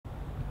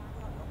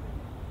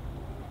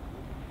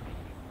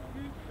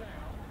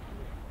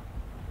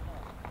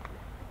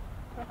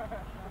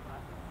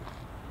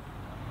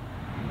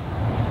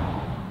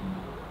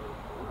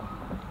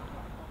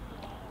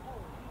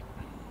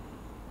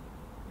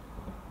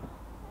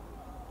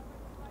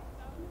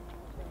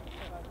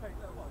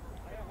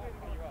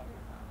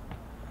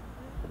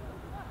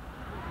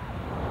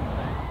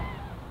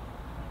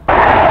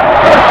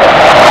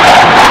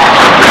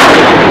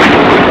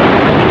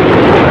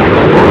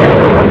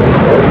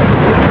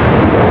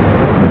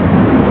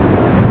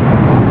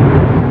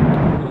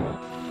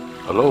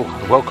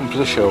welcome to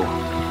the show.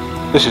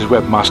 This is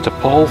Webmaster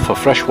Paul for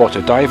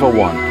Freshwater Diver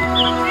 1.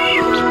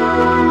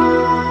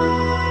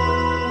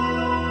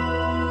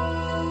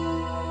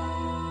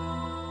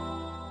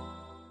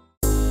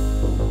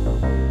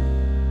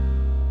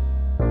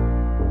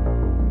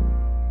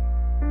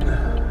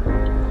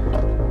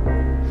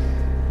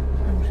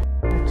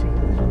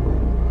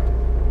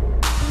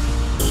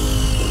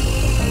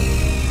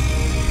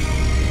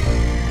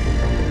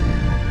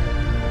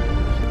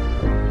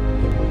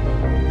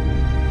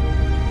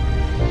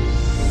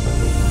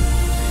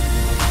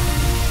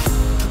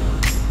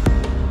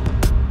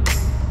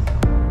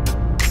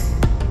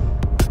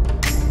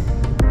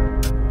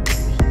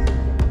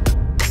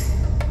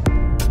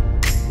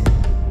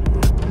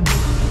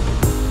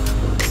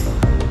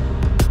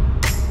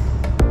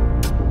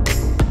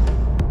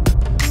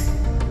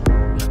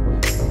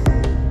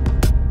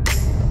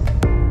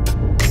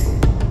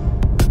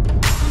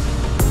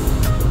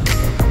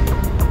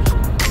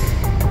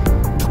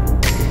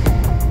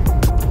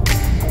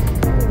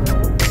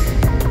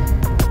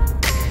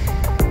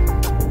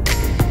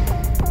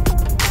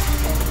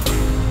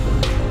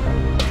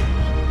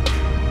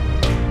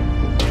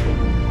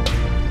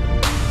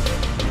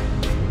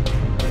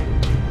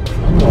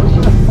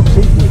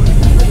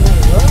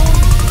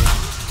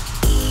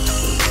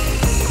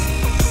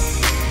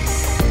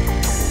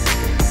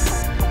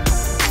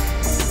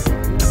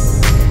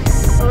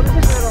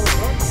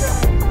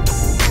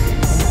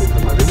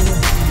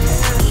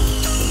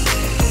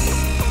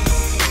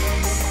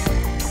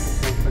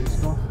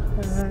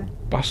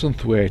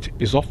 Bassenthwaite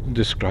is often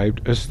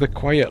described as the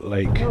quiet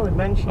lake,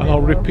 and I'll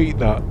repeat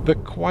that, the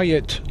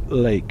quiet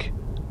lake.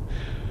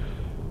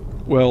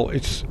 Well,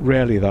 it's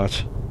rarely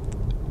that.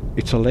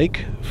 It's a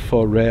lake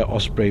for rare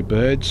osprey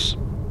birds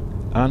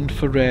and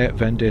for rare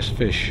Vendace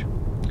fish.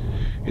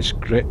 It's a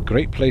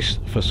great place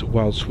for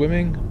wild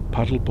swimming,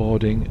 paddle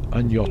boarding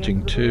and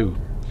yachting too.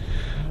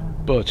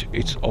 But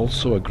it's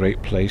also a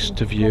great place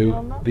to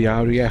view the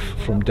RAF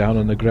from down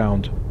on the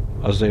ground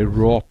as they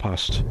roar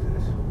past.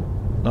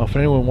 Now, for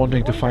anyone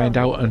wanting to find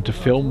out and to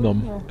film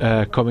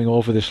them coming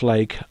over this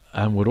lake,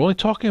 and we're only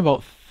talking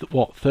about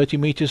 30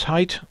 meters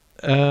height.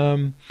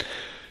 There's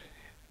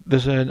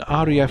an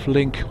RAF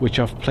link which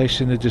I've placed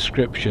in the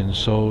description,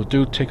 so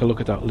do take a look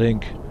at that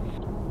link.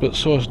 But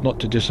so as not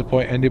to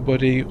disappoint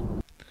anybody,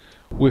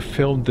 we've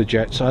filmed the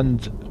jets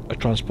and a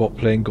transport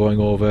plane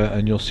going over,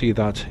 and you'll see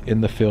that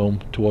in the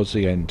film towards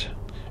the end.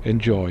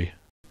 Enjoy.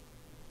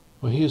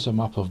 Well, here's a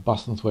map of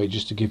Bassenthwaite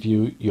just to give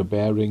you your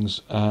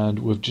bearings, and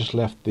we've just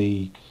left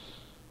the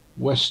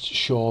west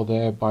shore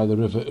there by the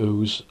River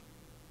Ouse,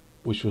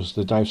 which was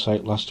the dive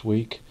site last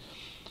week.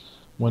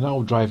 We're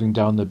now driving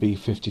down the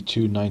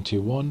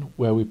B5291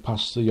 where we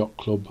pass the yacht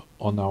club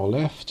on our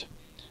left,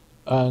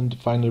 and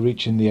finally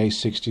reaching the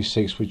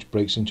A66, which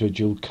breaks into a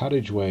dual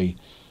carriageway.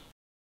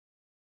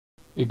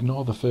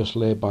 Ignore the first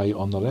lay-by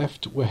on the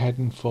left, we're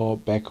heading for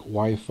Beck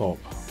Wythop.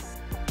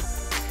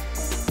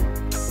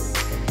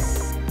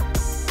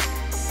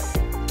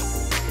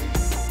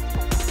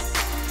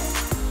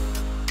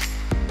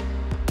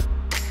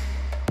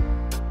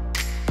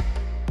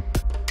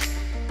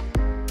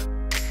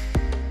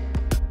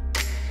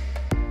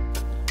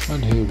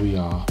 And here we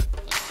are.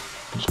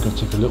 I'm just going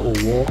to take a little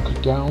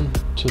walk down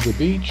to the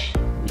beach,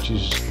 which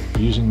is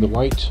using the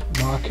white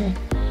marker.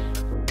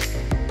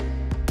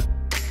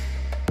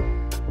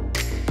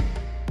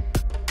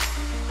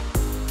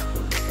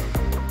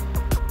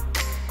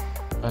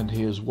 And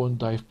here's one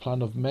dive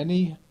plan of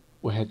many.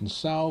 We're heading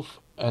south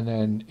and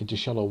then into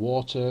shallow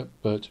water,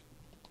 but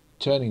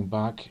turning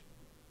back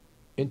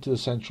into the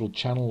central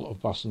channel of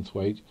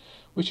Bassenthwaite,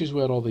 which is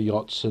where all the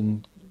yachts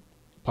and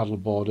paddle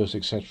boarders,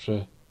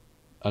 etc.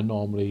 are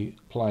normally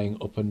plying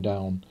up and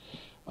down,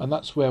 and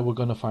that's where we're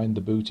going to find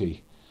the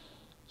booty.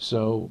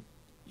 So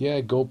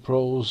yeah,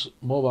 GoPros,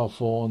 mobile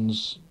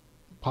phones,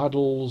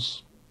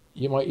 paddles,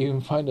 you might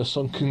even find a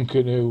sunken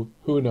canoe,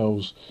 who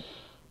knows,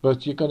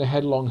 but you're going to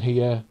head along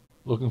here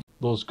looking for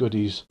those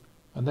goodies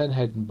and then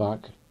heading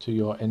back to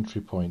your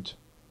entry point.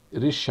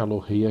 It is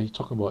shallow here, you're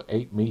talking about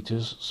 8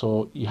 meters,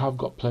 so you have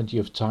got plenty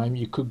of time.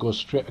 You could go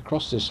straight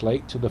across this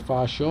lake to the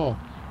far shore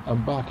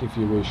and back if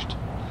you wished,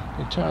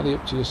 entirely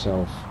up to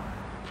yourself.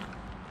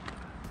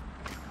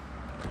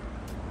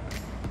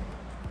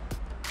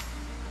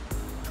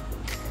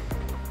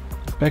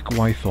 Beck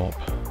Wythop.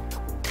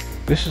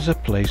 This is a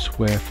place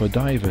where, for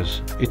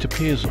divers, it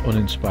appears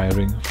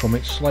uninspiring from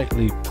its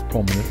slightly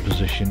prominent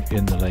position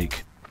in the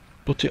lake,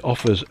 but it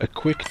offers a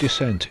quick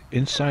descent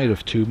inside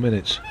of 2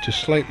 minutes to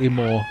slightly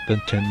more than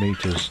 10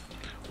 meters,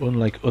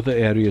 unlike other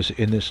areas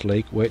in this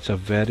lake where it's a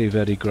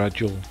very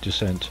gradual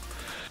descent.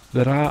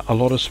 There are a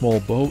lot of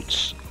small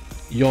boats,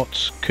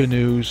 yachts,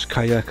 canoes,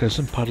 kayakers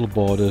and paddle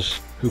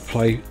boarders who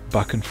ply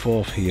back and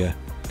forth here,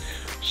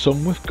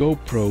 some with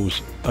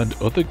GoPros and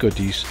other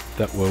goodies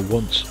that were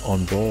once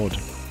on board.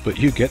 But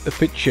you get the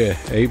picture,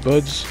 eh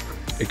buds?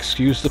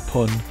 Excuse the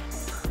pun.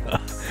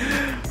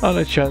 And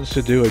a chance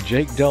to do a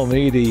Jake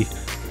Delmedy,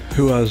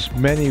 who, as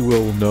many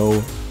will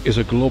know, is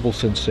a global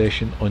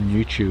sensation on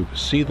YouTube.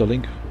 See the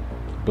link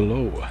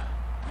below.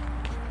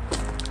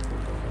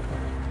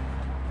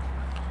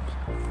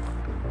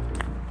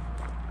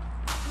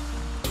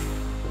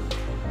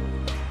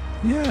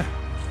 Yeah,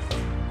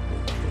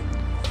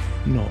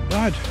 not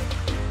bad.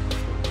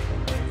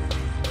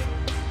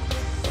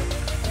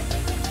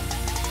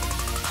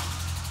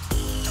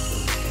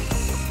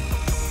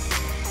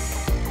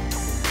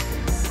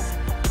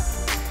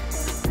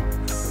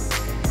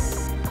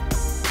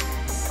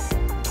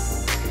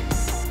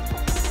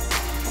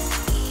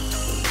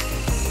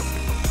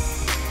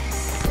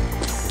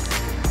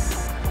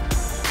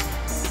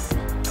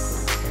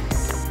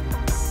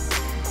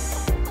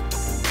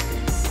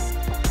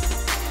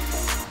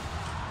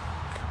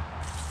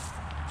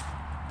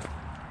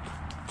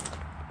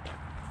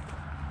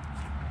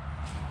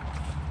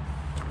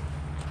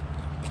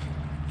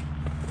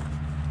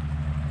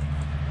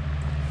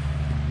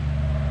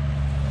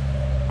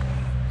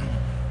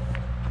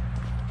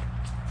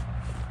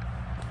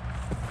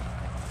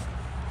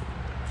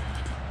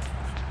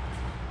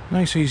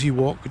 Nice easy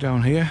walk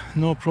down here,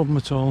 no problem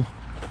at all.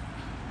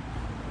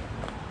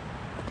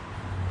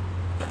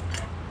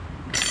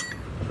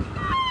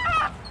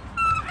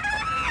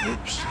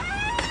 Oops,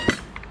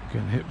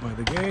 getting hit by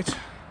the gate.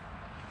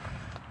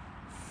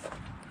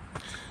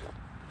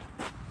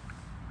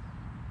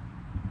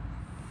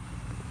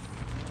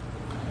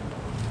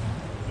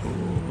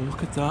 Oh,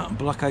 look at that,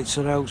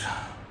 blacklights are out.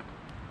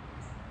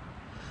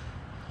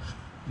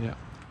 Yeah,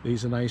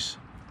 these are nice.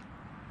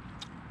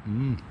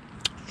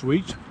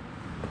 Sweet.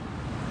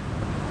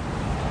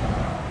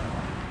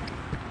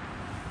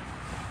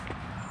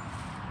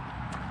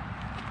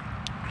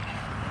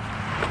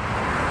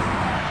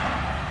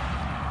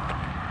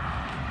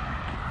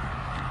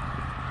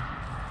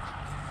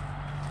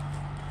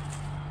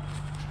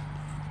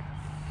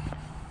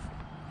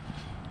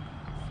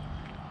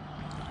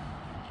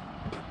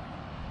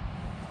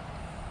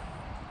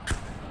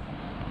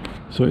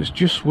 So it's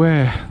just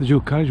where the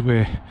dual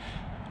carriageway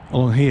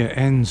along here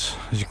ends.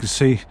 As you can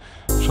see,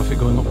 traffic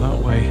going up that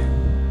way.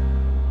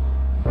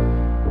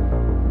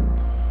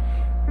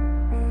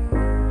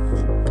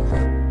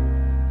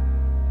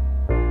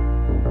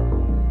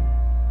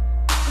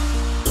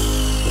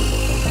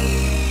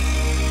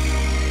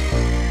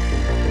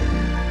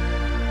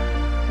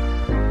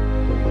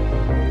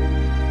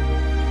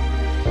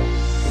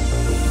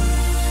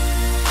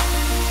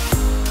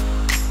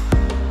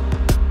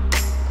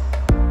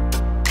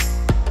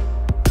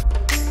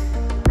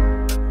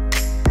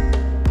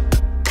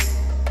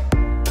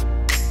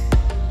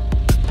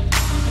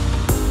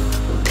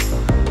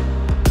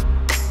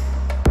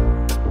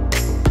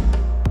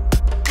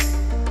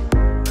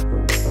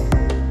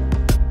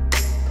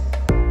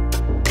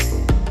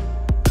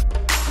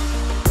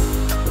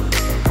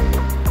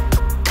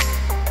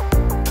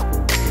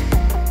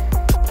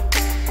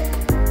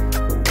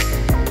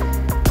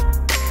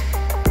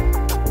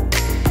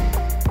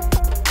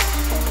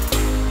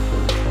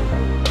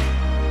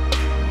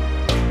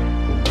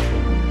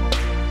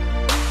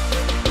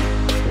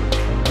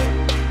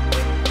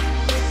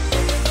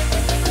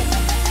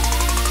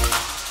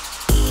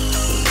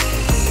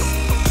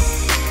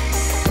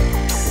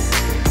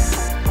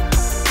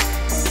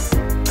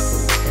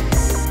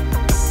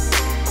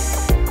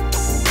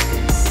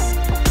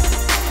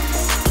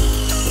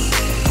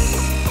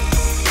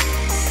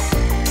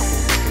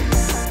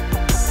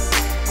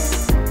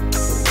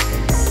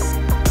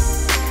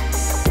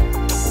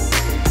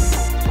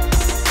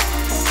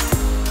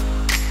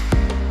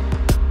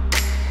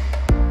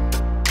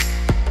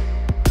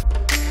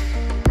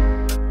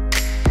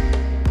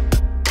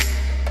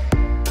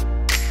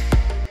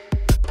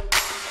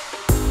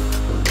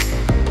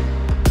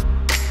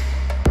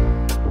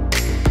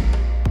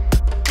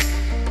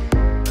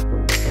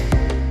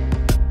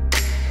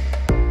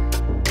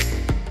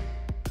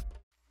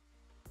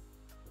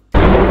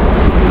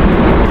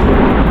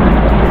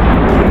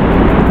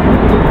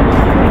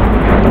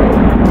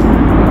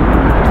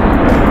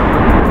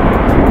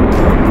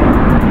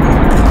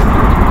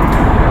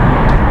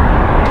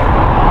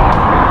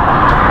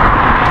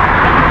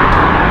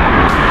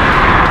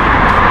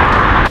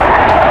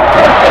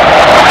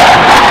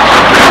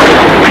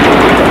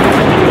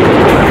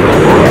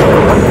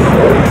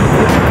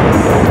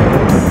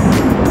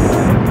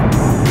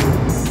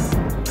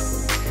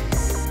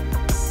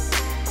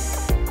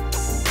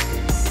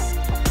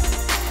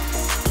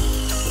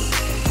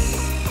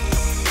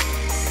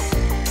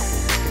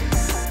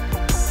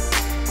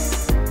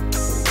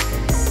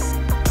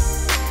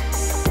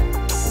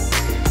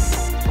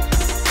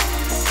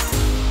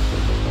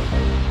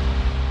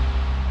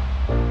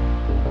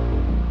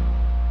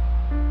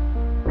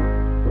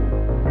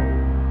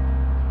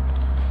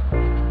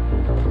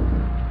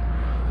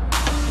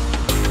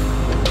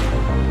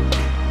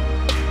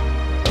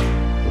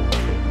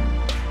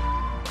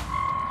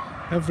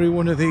 Every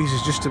one of these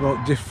is just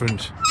about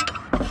different.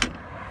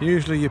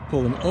 Usually you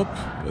pull them up,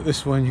 but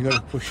this one you got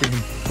to push in.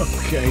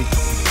 Okay.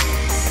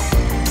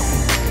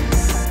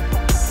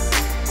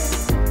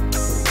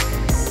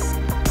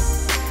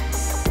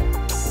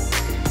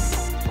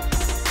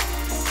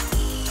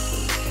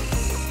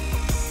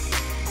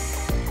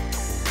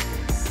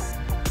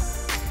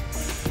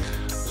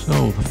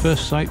 So the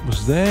first site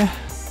was there,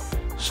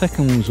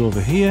 second one's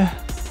over here,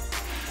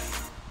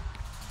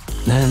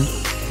 Then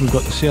we've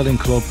got the sailing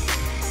club,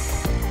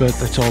 but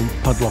that's all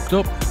padlocked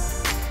up,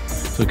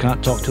 so we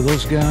can't talk to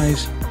those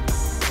guys.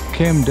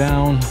 Came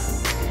down,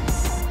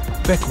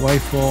 Beck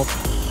Wythop,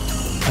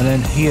 and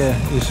then here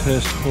is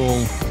Hurst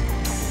Hall.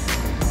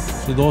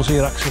 So those are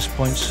your access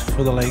points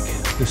for the lake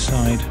this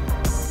side.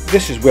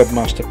 This is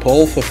Webmaster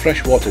Paul for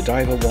Freshwater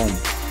Diver 1.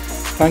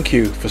 Thank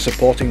you for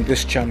supporting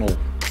this channel.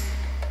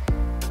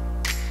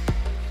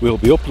 We'll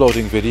be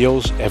uploading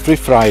videos every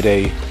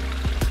Friday.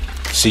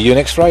 See you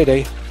next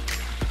Friday.